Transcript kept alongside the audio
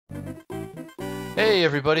Hey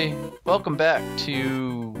everybody, welcome back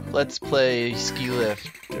to Let's Play Ski Lift,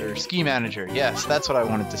 or Ski Manager. Yes, that's what I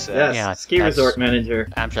wanted to say. Yes, Yeah, ski resort manager.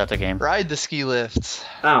 I'm sure that's a game. Ride the ski lifts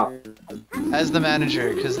Ow. as the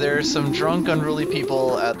manager, because there are some drunk, unruly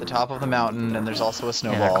people at the top of the mountain, and there's also a Yeah,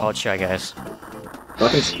 snowball. they're called Shy Guys.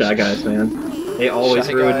 Fucking Shy Guys, man. They always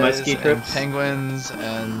Shy ruin my Guys ski and trips. penguins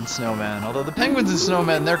and snowmen. Although the penguins and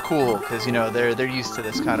snowmen, they're cool, because, you know, they're used to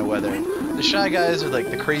this kind of weather. The Shy Guys are like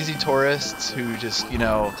the crazy tourists who just, you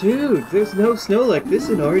know... Dude, there's no snow like this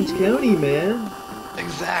in Orange County, man.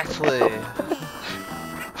 Exactly.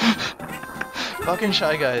 Fucking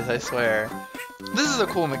Shy Guys, I swear. This is a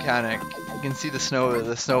cool mechanic. You can see the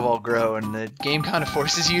snowball grow, and the game kind of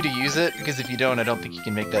forces you to use it, because if you don't, I don't think you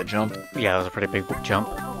can make that jump. Yeah, that was a pretty big jump.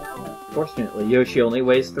 Fortunately, Yoshi only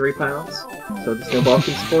weighs 3 pounds, so the snowball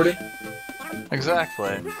can support it.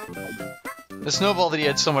 Exactly. The snowball that he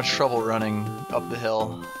had so much trouble running up the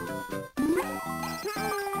hill.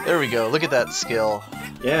 There we go, look at that skill.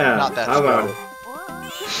 Yeah, Not that how about it?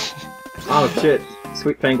 skill. Oh shit,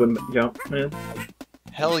 sweet penguin jump, man.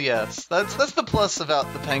 Hell yes. That's the plus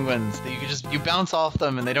about the penguins. That you bounce off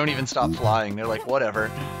them and they don't even stop flying. They're like,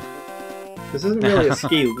 whatever. This isn't really a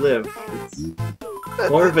ski lift, it's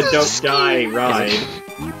more of a don't die ride.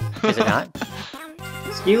 Is it not?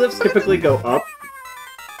 Ski lifts typically go up.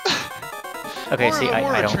 Okay, More see, of a-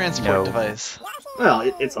 more I of a don't transport know. device. Well,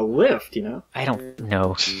 it's a lift, you know? I don't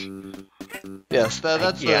know. Yes,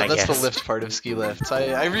 that's Yeah, I the guess. lift part of ski lifts.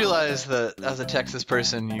 I realize that as a Texas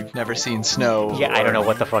person, you've never seen snow. Yeah, I don't know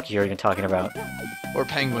what the fuck you're even talking about. Or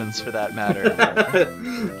penguins, for that matter.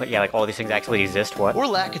 But yeah, like all these things actually exist, what? Or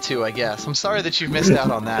Lakitu, I guess. I'm sorry that you've missed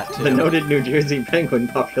out on that, too. The noted New Jersey penguin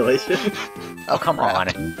population. Oh, come on.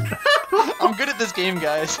 I'm good at this game,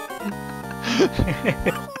 guys.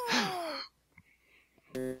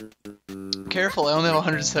 Careful, I only have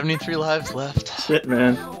 173 lives left. Shit,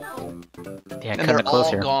 man. Yeah, And come they're in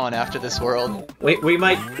closer. all gone after this world. We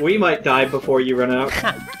might die before you run out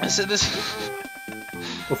So this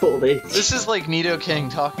of old age. This is like Nido King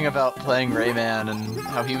talking about playing Rayman and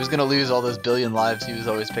how he was gonna lose all those billion lives he was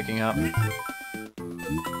always picking up.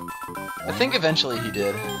 I think eventually he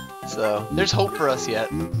did. So, there's hope for us yet.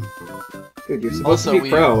 Dude, you're supposed Also, to be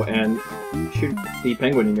pro and shoot the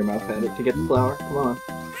penguin in your mouth at it to get the flower. Come on.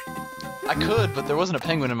 I could, but there wasn't a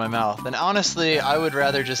penguin in my mouth. And honestly, I would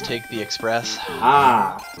rather just take the express.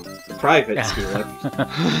 Ah, private ski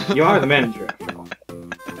lift. You are the manager, after all.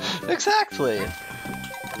 Exactly!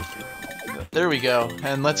 There we go.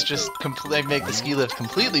 And let's just make the ski lift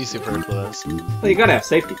completely superfluous. Well, you gotta have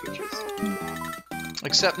safety features.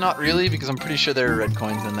 Except not really, because I'm pretty sure there are red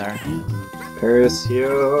coins in there.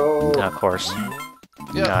 Percio. Of course.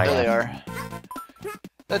 Yep, Ah, there yeah. they are.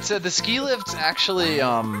 That said, the ski lifts actually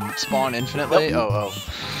spawn infinitely. Oh.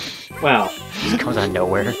 Well, Just comes out of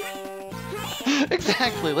nowhere.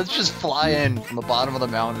 Exactly, let's just fly in from the bottom of the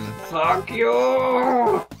mountain. fuck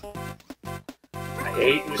you! I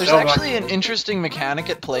hate you There's so much. actually an interesting mechanic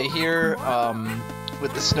at play here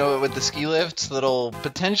with the ski lifts that'll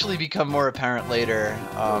potentially become more apparent later.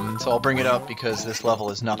 So I'll bring it up because this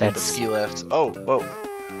level is nothing but That's- ski lifts. Oh, whoa.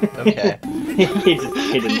 Okay. he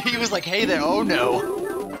didn't. He was like, hey there, oh no.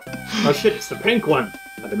 Oh shit, it's the pink one.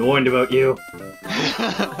 I've been warned about you.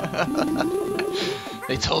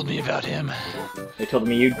 They told me about him. They told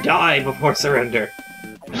me you'd die before surrender.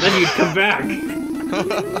 And then you'd come back.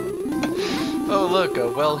 Oh look, a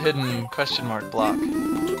well-hidden question mark block.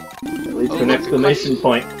 At least Oh, an look, exclamation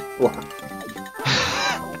point. Wow.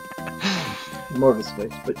 More of a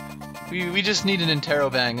space, but... We just need an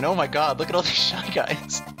interrobang, and oh my god, look at all these Shy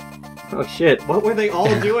Guys. Oh shit, what were they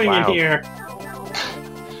all doing Wow. in here?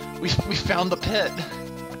 We found the pit.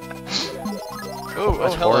 Oh,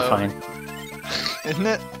 That's hello. horrifying. Isn't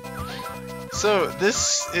it? So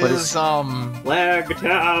this What is is- Flag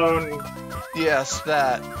Town! yes,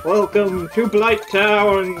 that. Welcome to Blight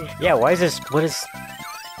Town! Yeah, why is this... What is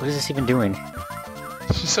this even doing?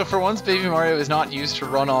 So for once, Baby Mario is not used to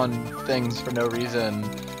run on things for no reason.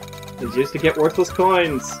 It's used to get worthless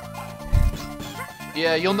coins.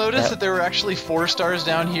 Yeah, you'll notice Yep. that there were actually 4 stars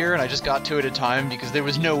down here, and I just got 2 at a time because there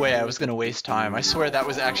was no way I was gonna waste time. I swear that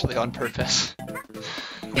was actually on purpose.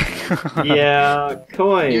 Yeah,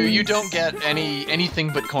 coins. You don't get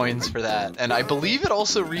anything but coins for that, and I believe it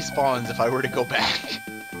also respawns if I were to go back.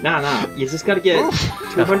 Nah, you just gotta get Oof.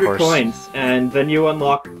 200 course. coins, and then you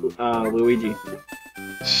unlock Luigi.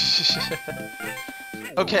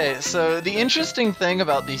 Okay, so the interesting thing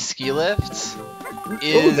about these ski lifts Ooh,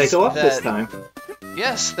 is they go up that, this time.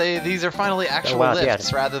 Yes, these are finally actual wow, yeah.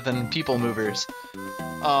 lifts rather than people movers.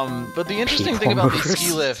 But the interesting People thing about these movers.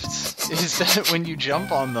 ski lifts is that when you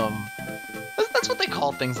jump on them, that's that's what they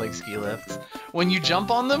call things like ski lifts. When you jump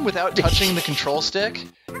on them without touching the control stick,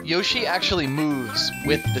 Yoshi actually moves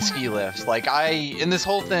with the ski lift. Like in this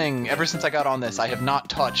whole thing, ever since I got on this, I have not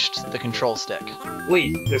touched the control stick.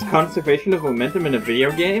 Wait, there's conservation of momentum in a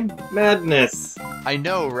video game? Madness! I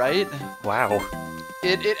know, right? Wow.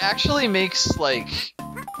 It actually makes, like,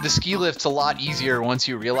 the ski lifts a lot easier once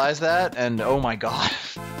you realize that, and oh my god.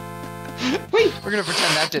 Wait! We're gonna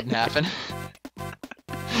pretend that didn't happen.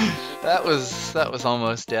 That was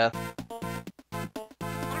almost death.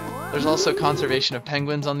 There's also conservation of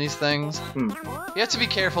penguins on these things. You have to be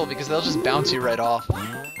careful because they'll just bounce you right off.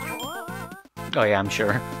 Oh yeah, I'm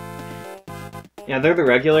sure. Yeah, they're the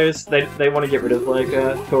regulars. They want to get rid of, like,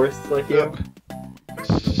 tourists like you.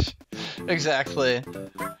 Exactly.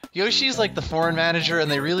 Yoshi's like the foreign manager, and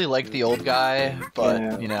they really liked the old guy, but,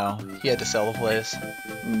 Yeah. you know, he had to sell the place.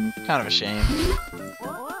 Kind of a shame.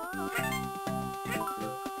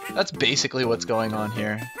 That's basically what's going on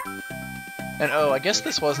here. And oh, I guess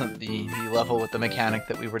this wasn't the level with the mechanic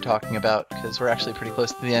that we were talking about, because we're actually pretty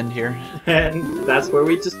close to the end here. And that's where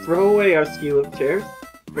we just throw away our ski lift chairs.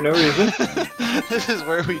 For no reason. This is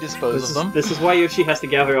where we dispose of them. This is why Yoshi has to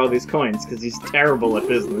gather all these coins, because he's terrible at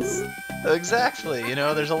business. Exactly, you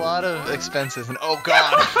know, there's a lot of expenses, and oh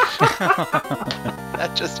god!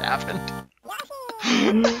 That just happened.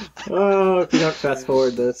 Oh, if you don't fast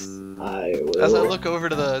forward this, I will. As I look over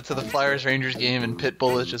to the Flyers Rangers game and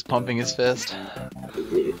Pitbull is just pumping his fist.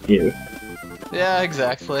 You. Yeah,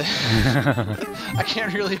 exactly. I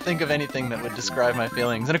can't really think of anything that would describe my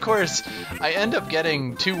feelings. And of course, I end up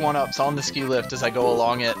getting 2 1-ups on the ski lift as I go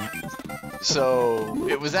along it. So,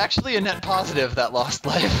 it was actually a net positive, that lost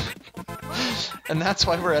life. And that's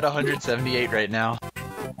why we're at 178 right now.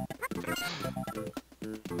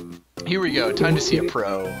 Here we go, time to see a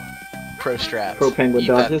pro. Pro strats. Pro penguin Eat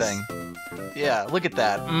dodges. that thing. Yeah, look at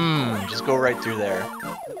that. Just go right through there.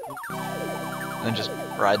 And just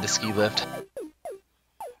ride the ski lift.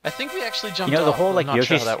 I think we actually jumped the off. whole, like, I'm not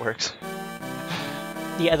sure Yoshi's- how that works.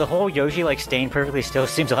 Yeah, the whole Yoshi, like, staying perfectly still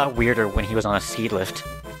seems a lot weirder when he was on a ski lift.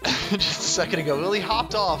 Just a second ago, well, he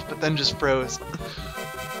hopped off, but then just froze.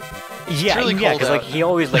 Yeah, really yeah, cold because, like, out. he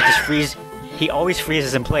always, like, just he always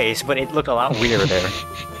freezes in place, but it looked a lot weirder there.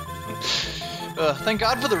 Thank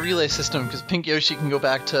God for the relay system, because Pink Yoshi can go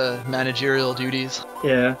back to managerial duties.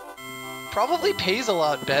 Yeah. Probably pays a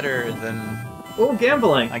lot better than, Oh,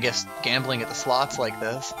 gambling! I guess, gambling at the slots like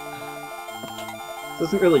this. This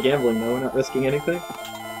isn't really gambling, though. We're not risking anything.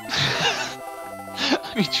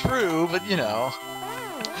 I mean, true, but you know,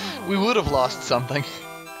 we would have lost something.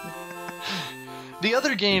 The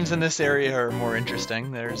other games in this area are more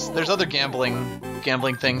interesting. There's other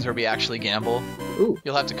gambling things where we actually gamble. Ooh.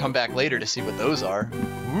 You'll have to come back later to see what those are.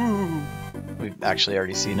 Ooh. We've actually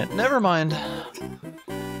already seen it. Never mind.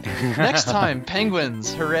 Next time,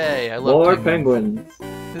 penguins! Hooray! I love More penguins.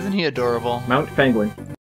 penguins. Isn't he adorable? Mount Penguin.